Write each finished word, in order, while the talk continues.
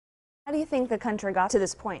How do you think the country got to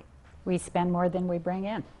this point? We spend more than we bring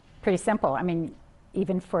in. Pretty simple. I mean,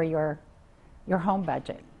 even for your home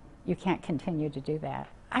budget, you can't continue to do that.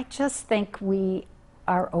 I just think we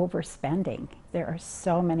are overspending. There are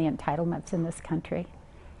so many entitlements in this country,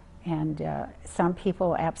 and some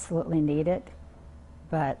people absolutely need it,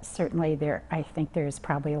 but certainly I think there's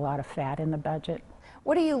probably a lot of fat in the budget.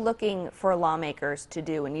 What are you looking for lawmakers to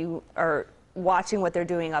do when you are watching what they're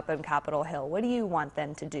doing up on Capitol Hill? What do you want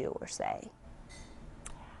them to do or say?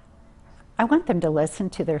 I want them to listen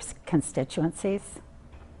to their constituencies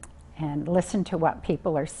and listen to what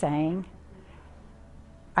people are saying.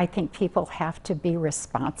 I think people have to be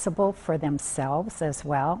responsible for themselves as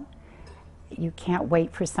well. You can't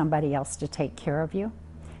wait for somebody else to take care of you.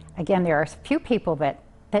 Again, there are a few people that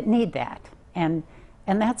need that, and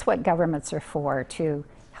that's what governments are for, to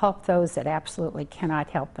help those that absolutely cannot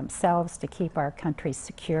help themselves, to keep our country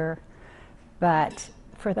secure. But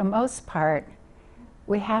for the most part,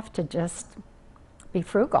 we have to just be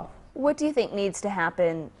frugal. What do you think needs to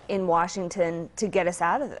happen in Washington to get us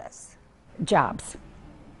out of this? Jobs.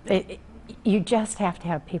 You just have to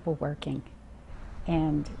have people working.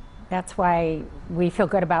 And that's why we feel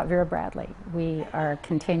good about Vera Bradley. We are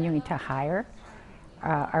continuing to hire.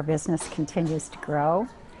 Our business continues to grow.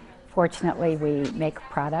 Fortunately, we make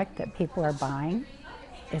a product that people are buying.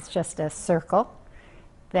 It's just a circle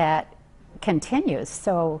that continues.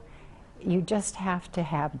 So you just have to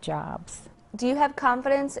have jobs. Do you have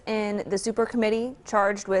confidence in the super committee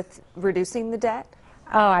charged with reducing the debt?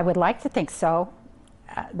 Oh, I would like to think so.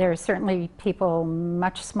 There are certainly people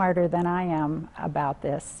much smarter than I am about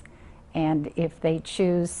this. And if they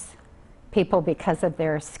choose people because of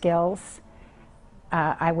their skills,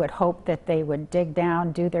 I would hope that they would dig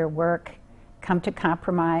down, do their work, come to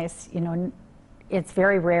compromise. You know, it's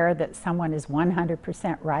very rare that someone is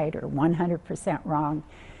 100% right or 100% wrong.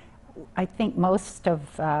 I think most of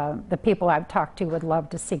the people I've talked to would love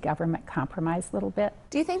to see government compromise a little bit.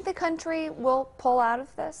 Do you think the country will pull out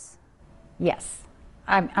of this? Yes,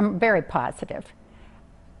 I'm very positive.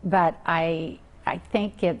 But I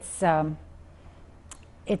think it's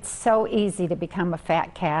so easy to become a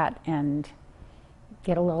fat cat and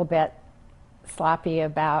get a little bit sloppy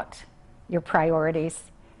about your priorities.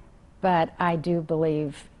 But I do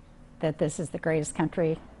believe that this is the greatest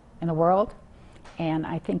country in the world. And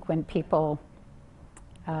I think when people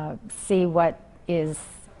see what is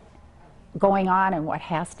going on and what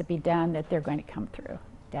has to be done, that they're going to come through,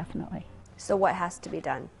 definitely. So what has to be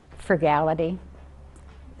done? Frugality.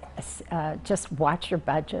 Just watch your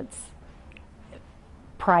budgets.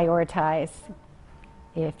 Prioritize.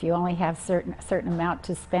 If you only have a certain amount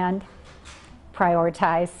to spend,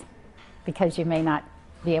 prioritize, because you may not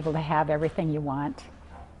be able to have everything you want.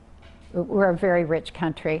 We're a very rich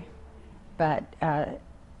country, but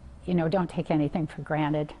you know, don't take anything for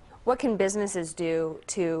granted. What can businesses do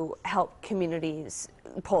to help communities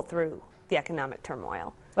pull through the economic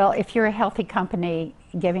turmoil? Well, if you're a healthy company,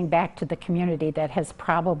 giving back to the community that has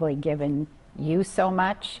probably given you so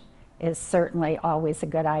much is certainly always a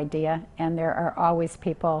good idea. And there are always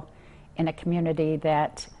people in a community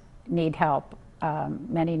that need help,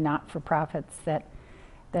 many not-for-profits that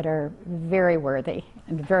are very worthy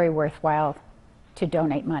and very worthwhile to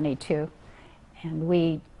donate money to. And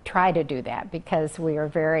we try to do that because we are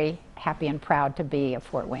very happy and proud to be a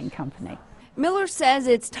Fort Wayne company. Miller says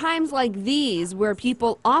it's times like these where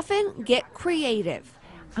people often get creative.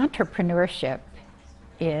 Entrepreneurship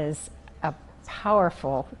is a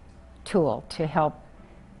powerful tool to help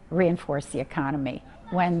reinforce the economy.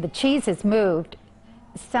 When the cheese is moved,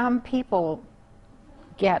 some people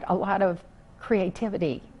get a lot of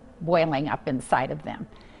creativity boiling up inside of them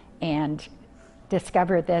and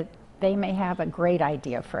discover that they may have a great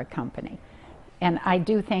idea for a company. And I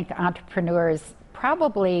do think entrepreneurs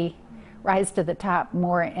probably rise to the top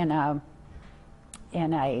more in a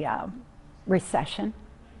recession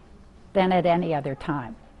than at any other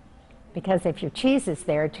time. Because if your cheese is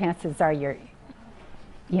there, chances are you're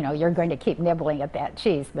going to keep nibbling at that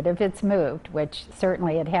cheese. But if it's moved, which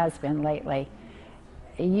certainly it has been lately,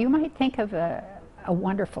 you might think of a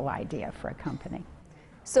wonderful idea for a company.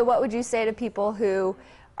 So what would you say to people who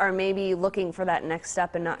are maybe looking for that next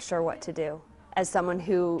step and not sure what to do, as someone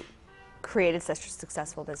who created such a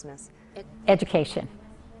successful business? Education.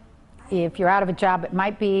 If you're out of a job, it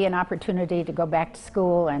might be an opportunity to go back to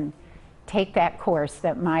school and take that course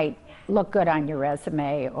that might look good on your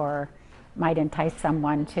resume or might entice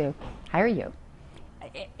someone to hire you.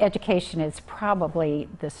 Education is probably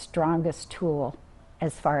the strongest tool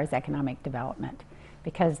as far as economic development,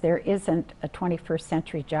 because there isn't a 21st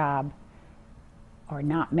century job, or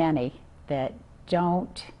not many, that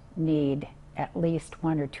don't need at least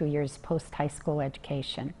 1 or 2 years post-high school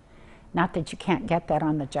education. Not that you can't get that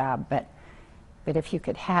on the job, but if you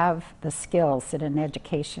could have the skills that an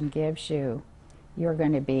education gives you, you're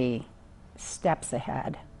going to be steps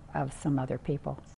ahead of some other people.